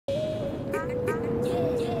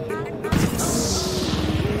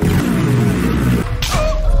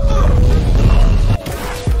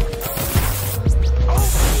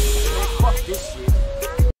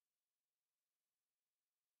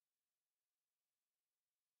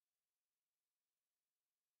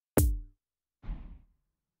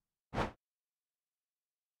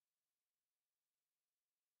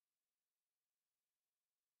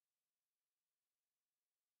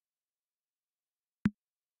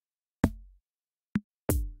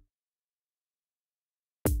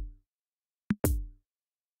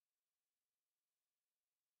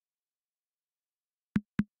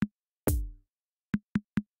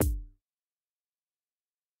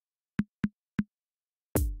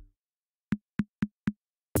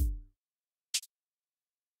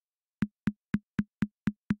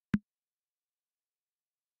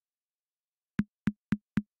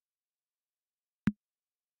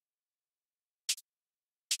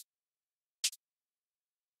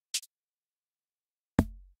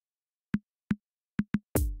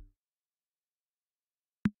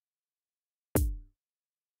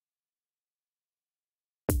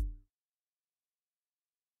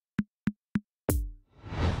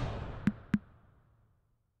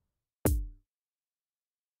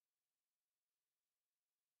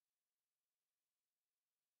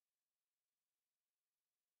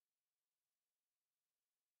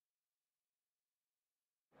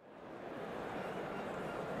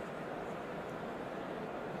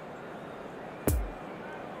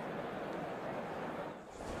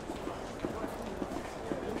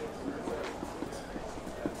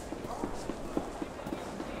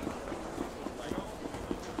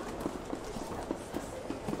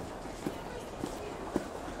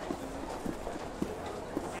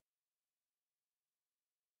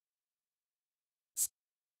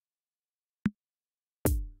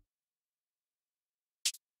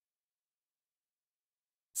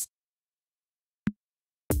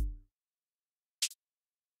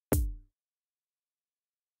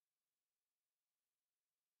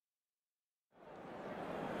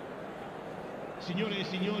Signore e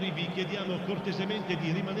signori, vi chiediamo cortesemente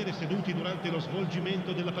di rimanere seduti durante lo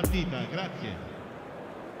svolgimento della partita. Grazie.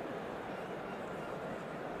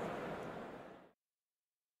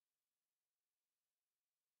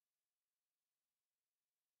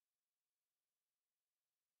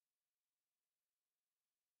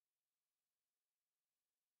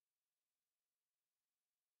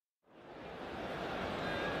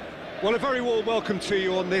 Well, a very warm welcome to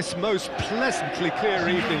you on this most pleasantly clear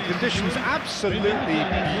evening. Conditions absolutely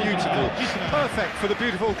beautiful, perfect for the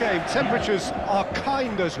beautiful game. Temperatures are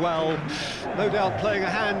kind as well, no doubt playing a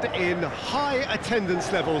hand in high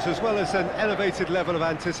attendance levels as well as an elevated level of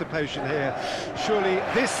anticipation here. Surely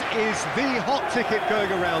this is the hot ticket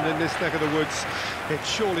going around in this neck of the woods. It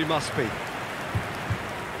surely must be.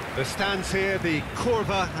 The stands here, the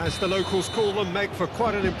curva, as the locals call them, make for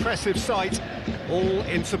quite an impressive sight, all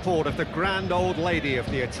in support of the grand old lady of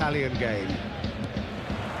the Italian game.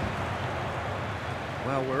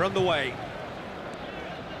 Well, we're on the way.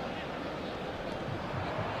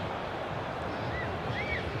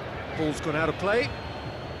 Ball's gone out of play.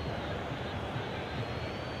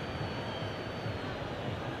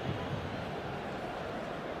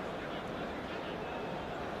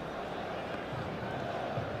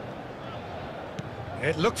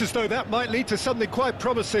 It looked as though that might lead to something quite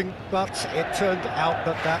promising, but it turned out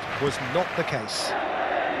that that was not the case.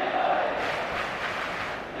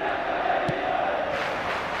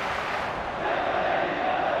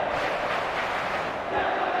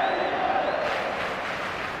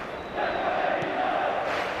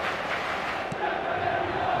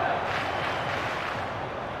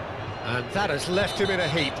 And that has left him in a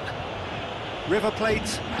heap. River Plate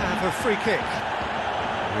have a free kick.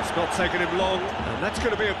 It's not taken him long, and that's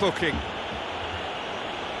going to be a booking.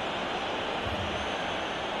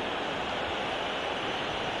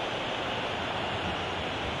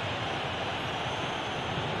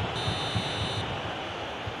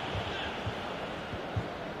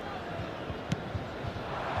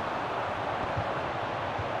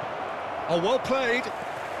 Oh, well played.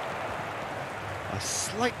 A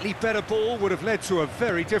slightly better ball would have led to a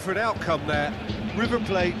very different outcome there. River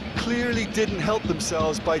Plate clearly didn't help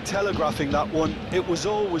themselves by telegraphing that one. It was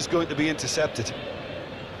always going to be intercepted.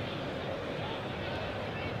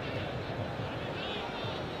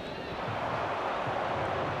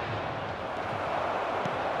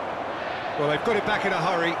 Well, they've got it back in a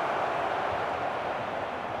hurry.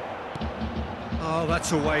 Oh,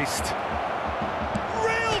 that's a waste.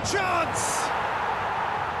 Real chance!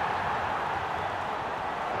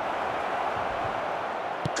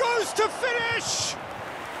 Goes to finish!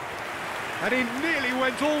 And he nearly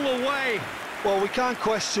went all the way. Well, we can't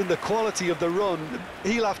question the quality of the run.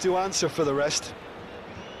 He'll have to answer for the rest.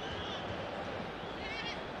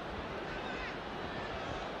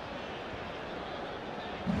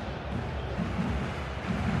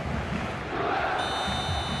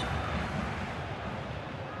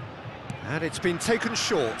 And it's been taken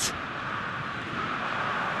short.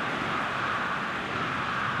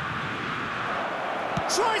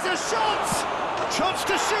 Tries a shot! Shots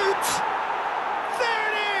to shoot!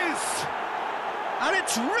 There it is! And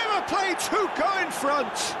it's River Plate who go in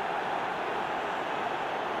front.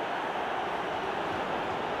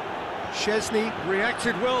 Szczesny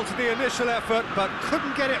reacted well to the initial effort, but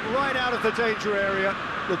couldn't get it right out of the danger area.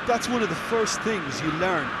 Look, that's one of the first things you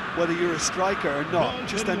learn, whether you're a striker or not.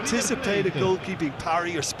 Just anticipate a goalkeeping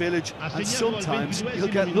parry or spillage, and sometimes you'll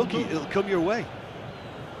get lucky, it'll come your way.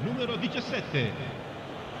 Numero 17.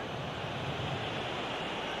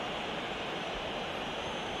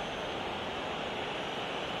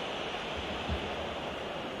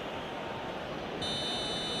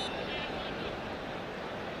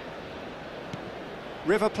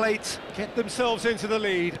 River Plate get themselves into the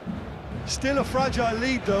lead. Still a fragile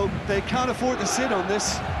lead, though. They can't afford to sit on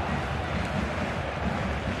this.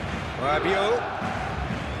 Rabiot.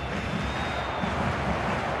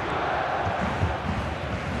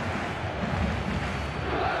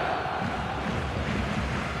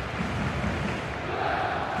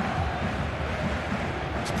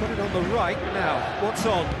 Let's put it on the right now. What's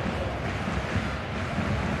on?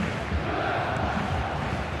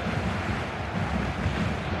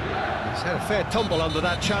 He's had a fair tumble under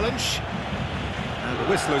that challenge. And the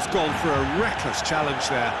whistler's gone for a reckless challenge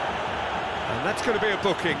there. And that's going to be a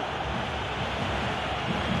booking.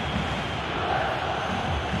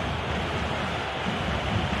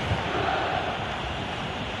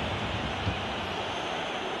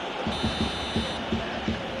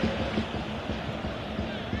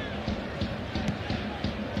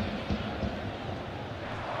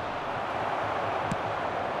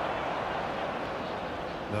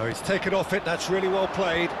 No, he's taken off it, that's really well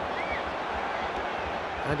played.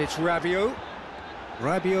 And it's Rabiot.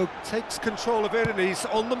 Rabiot takes control of it and he's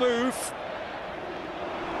on the move.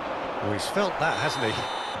 Oh, he's felt that, hasn't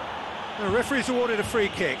he? The referee's awarded a free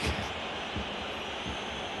kick.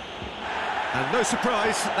 And no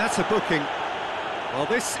surprise, that's a booking. Well,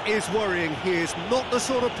 this is worrying. He is not the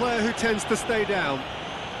sort of player who tends to stay down.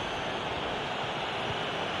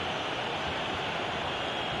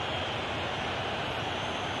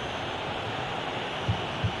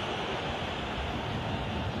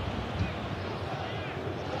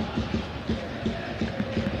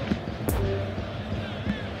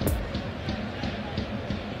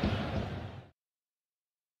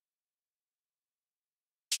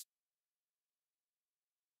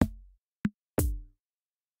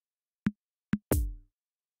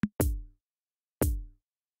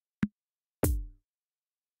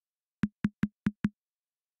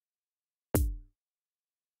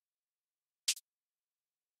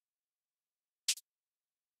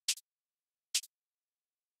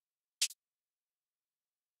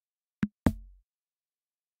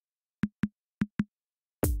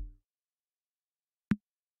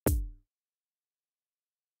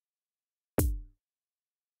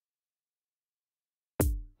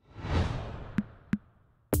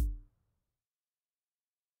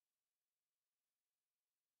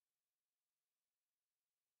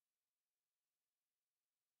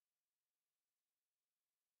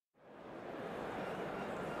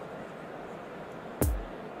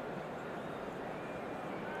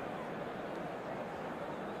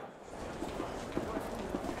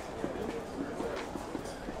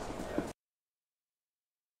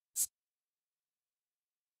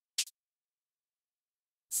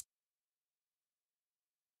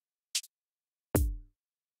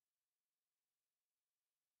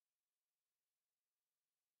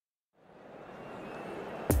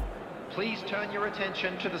 Please turn your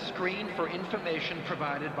attention to the screen for information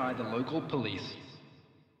provided by the local police.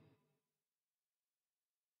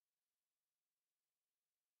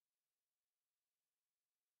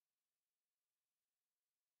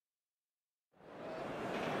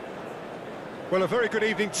 Well, a very good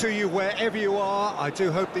evening to you wherever you are. I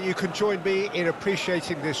do hope that you can join me in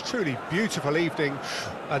appreciating this truly beautiful evening,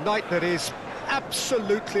 a night that is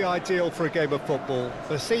absolutely ideal for a game of football.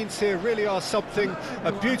 The scenes here really are something,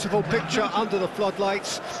 a beautiful picture under the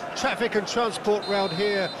floodlights. Traffic and transport round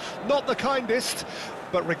here, not the kindest,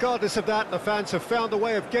 but regardless of that, the fans have found a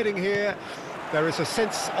way of getting here. There is a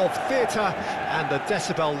sense of theatre and the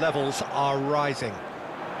decibel levels are rising.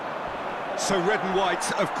 So red and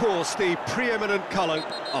white, of course, the preeminent colour.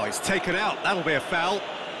 Oh, it's taken out. That'll be a foul.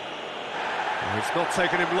 Oh, it's not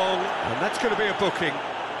taken him long, and that's going to be a booking.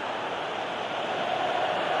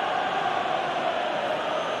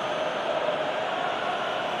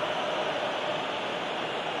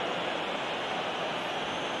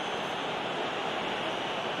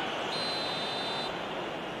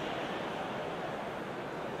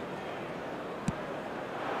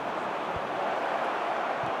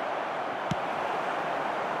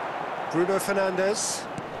 Bruno Fernandes.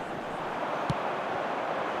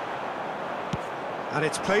 And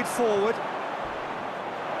it's played forward.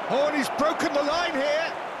 Oh, and he's broken the line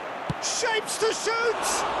here. Shapes to shoot!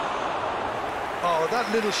 Oh,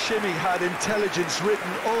 that little shimmy had intelligence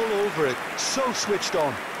written all over it. So switched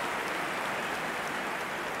on.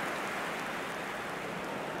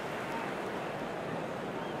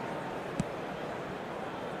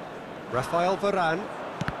 Rafael Varane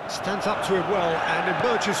stands up to him well and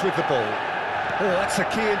emerges with the ball. Oh, that's a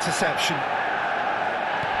key interception.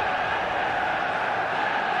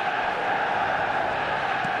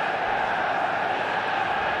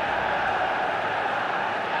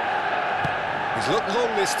 He's looked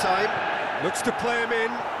long this time. Looks to play him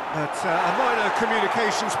in, but a minor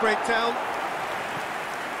communications breakdown.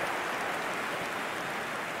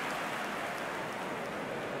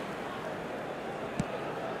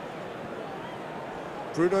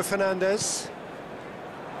 Bruno Fernandes.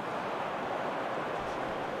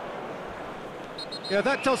 Yeah,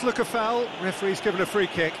 that does look a foul. Referee's given a free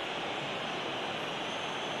kick.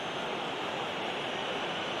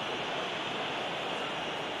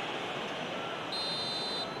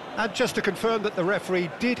 And just to confirm that the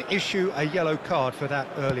referee did issue a yellow card for that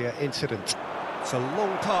earlier incident. It's a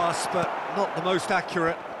long pass, but not the most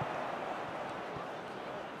accurate.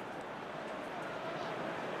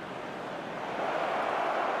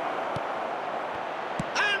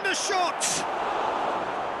 Shot!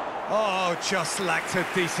 Oh, just lacked a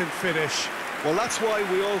decent finish. Well, that's why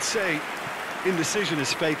we all say indecision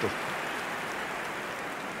is fatal.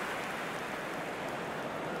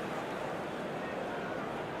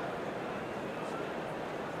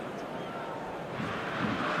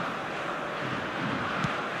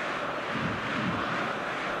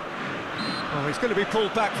 Oh, he's going to be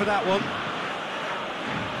pulled back for that one.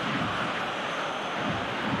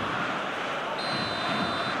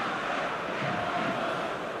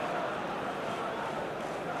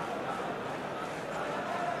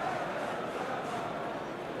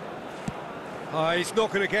 Oh, he's not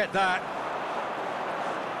going to get that.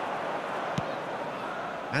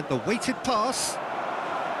 And the weighted pass.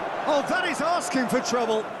 Oh, that is asking for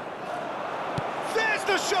trouble. There's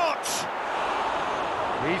the shot!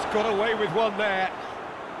 He's got away with one there.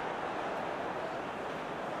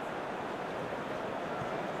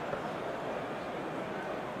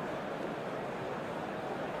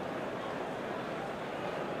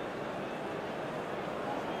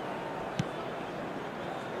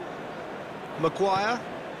 Maguire.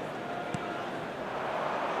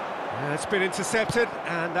 Yeah, it's been intercepted,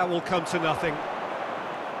 and that will come to nothing.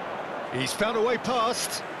 He's found a way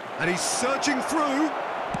past, and he's surging through.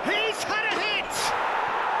 He's had a hit!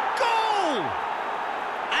 Goal!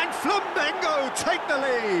 And Flamengo take the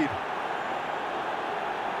lead.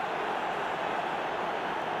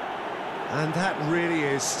 And that really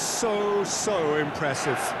is so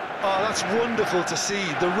impressive. Oh, that's wonderful to see.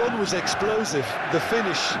 The run was explosive, the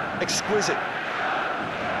finish exquisite.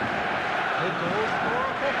 The goal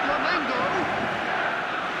scorer for Flamengo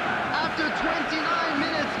after 29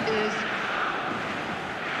 minutes is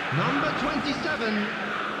number 27,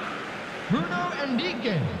 Bruno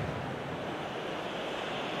Henrique.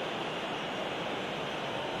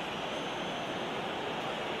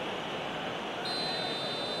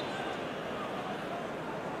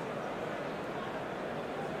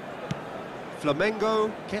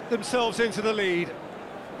 Flamengo get themselves into the lead.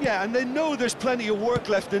 Yeah, and they know there's plenty of work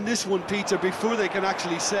left in this one, Peter, before they can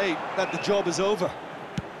actually say that the job is over.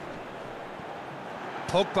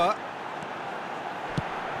 Pogba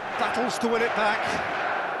battles to win it back.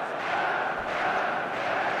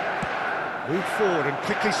 Move forward, and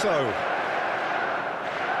quickly so.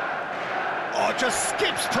 Oh, just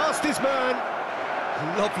skips past his man.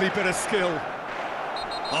 Lovely bit of skill.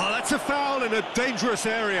 Oh, that's a foul in a dangerous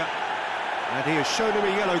area. And he has shown him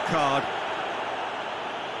a yellow card.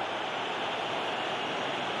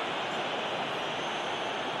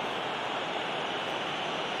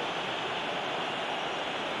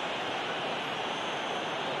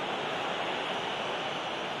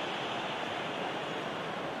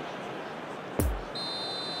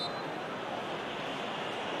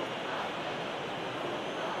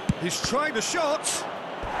 He's trying the shot.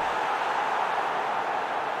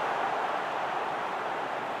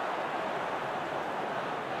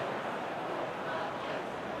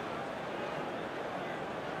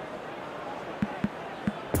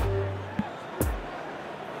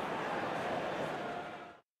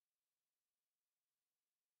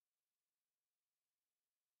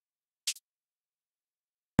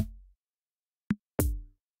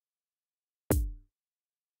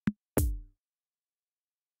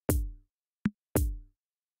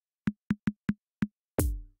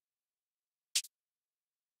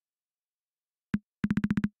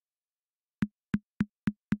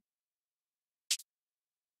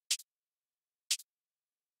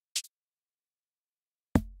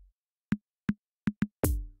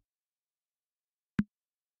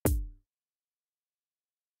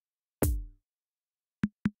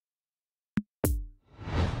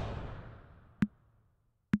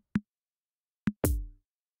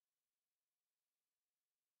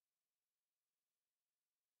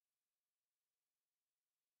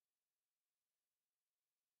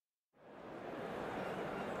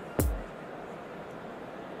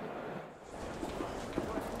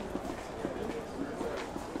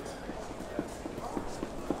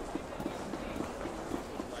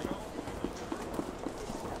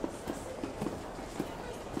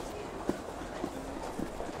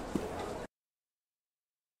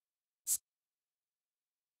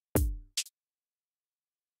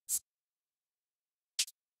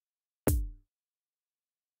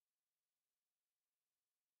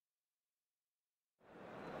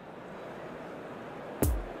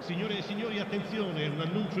 Signore e signori, attenzione, un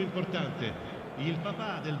annuncio importante. Il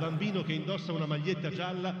papà del bambino che indossa una maglietta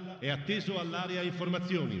gialla è atteso all'area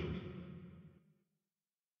informazioni.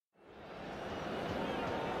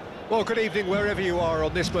 Well, good evening wherever you are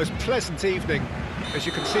on this most pleasant evening. As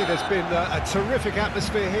you can see, there's been a terrific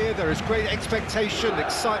atmosphere here. There is great expectation,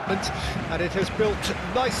 excitement, and it has built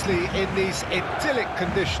nicely in these idyllic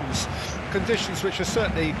conditions. Conditions which are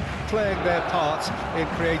certainly playing their part in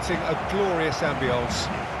creating a glorious ambience.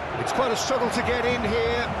 It's quite a struggle to get in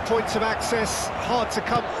here. Points of access, hard to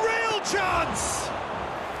come. Real chance!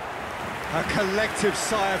 A collective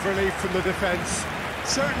sigh of relief from the defence.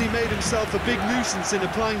 Certainly made himself a big nuisance in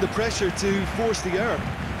applying the pressure to force the error.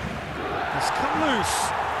 He's come loose.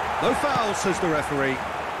 No foul, says the referee.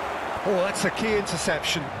 Oh, that's a key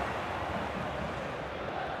interception.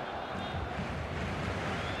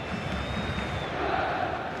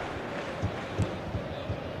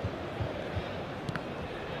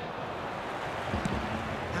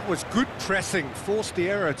 That was good pressing. Forced the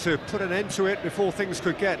error to put an end to it before things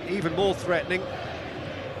could get even more threatening.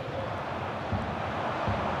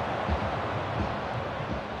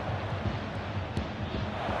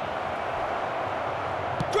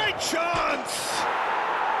 Chance!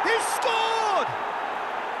 He scored!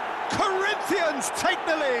 Corinthians take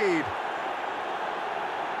the lead!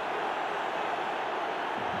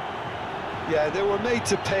 Yeah, they were made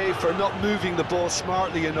to pay for not moving the ball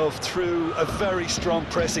smartly enough through a very strong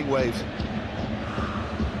pressing wave.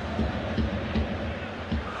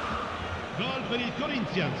 Gol per il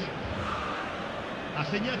Corinthians. Ha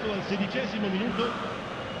segnato al 16° minuto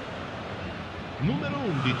numero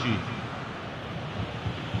 11.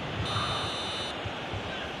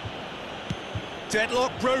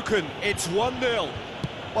 Deadlock broken, it's 1-0.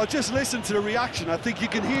 Well, just listen to the reaction. I think you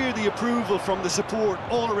can hear the approval from the support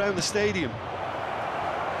all around the stadium.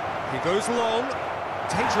 He goes long,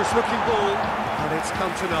 dangerous looking ball, and it's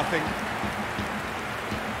come to nothing.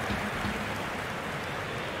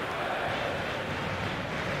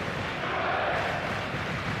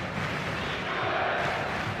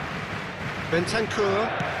 Bentancur,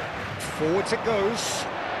 forwards it goes.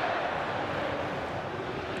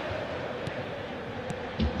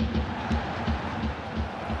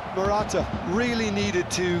 Morata really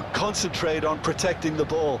needed to concentrate on protecting the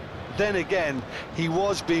ball. Then again, he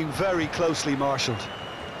was being very closely marshalled.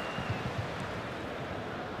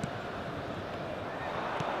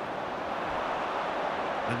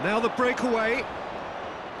 And now the breakaway.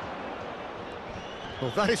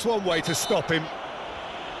 Well, that is one way to stop him.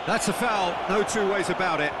 That's a foul, no two ways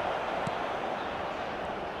about it.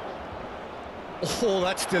 Oh,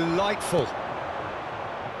 that's delightful.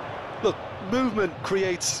 Look, movement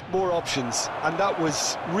creates more options, and that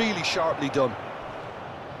was really sharply done.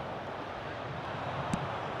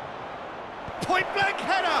 Point-blank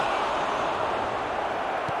header!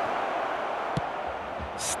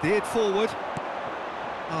 Steered forward.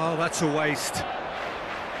 Oh, that's a waste.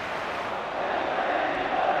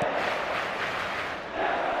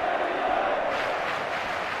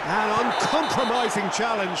 An uncompromising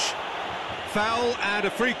challenge. Foul and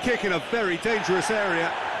a free kick in a very dangerous area.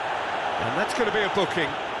 And that's going to be a booking.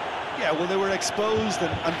 Yeah, well, they were exposed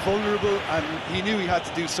and vulnerable, and he knew he had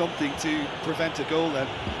to do something to prevent a goal then.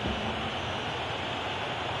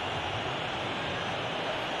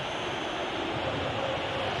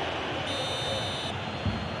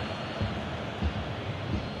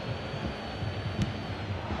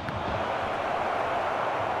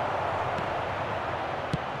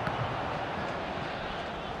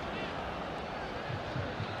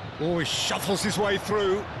 Oh, he shuffles his way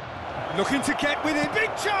through, looking to get within.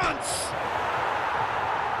 Big chance!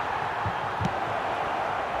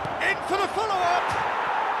 In for the follow-up!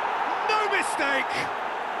 No mistake!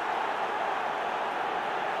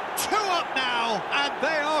 2 up now, and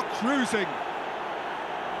they are cruising.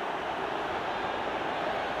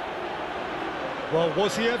 Well,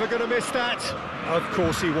 was he ever going to miss that? Of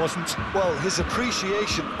course he wasn't. Well, his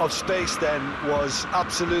appreciation of space then was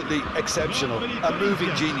absolutely exceptional. A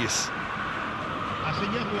moving genius. Ha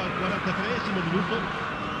segnato al 43esimo minuto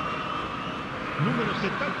numero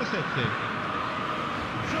 77.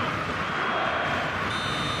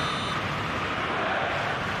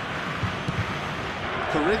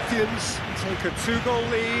 Corinthians take a 2-goal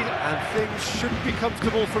lead, and things should be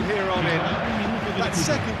comfortable from here on in. That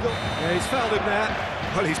second goal. Yeah, he's fouled him there.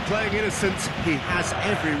 Well, he's playing innocent. He has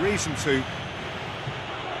every reason to.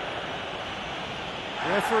 The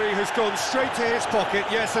referee has gone straight to his pocket.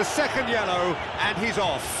 Yes, a second yellow, and he's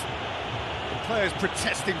off. The players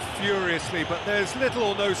protesting furiously, but there's little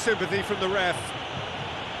or no sympathy from the ref.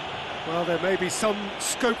 Well, there may be some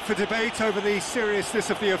scope for debate over the seriousness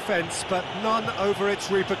of the offence, but none over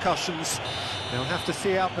its repercussions. They'll have to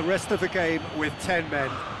see out the rest of the game with 10 men.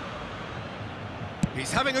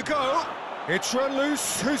 He's having a go. It's run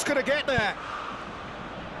loose. Who's going to get there?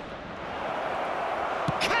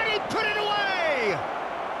 Can he put it away?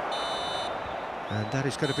 And that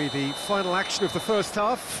is going to be the final action of the first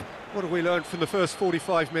half. What have we learned from the first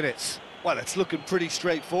 45 minutes? Well, it's looking pretty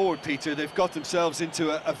straightforward, Peter. They've got themselves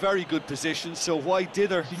into a very good position, so why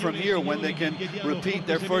dither from here when they can repeat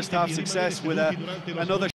their first half success with another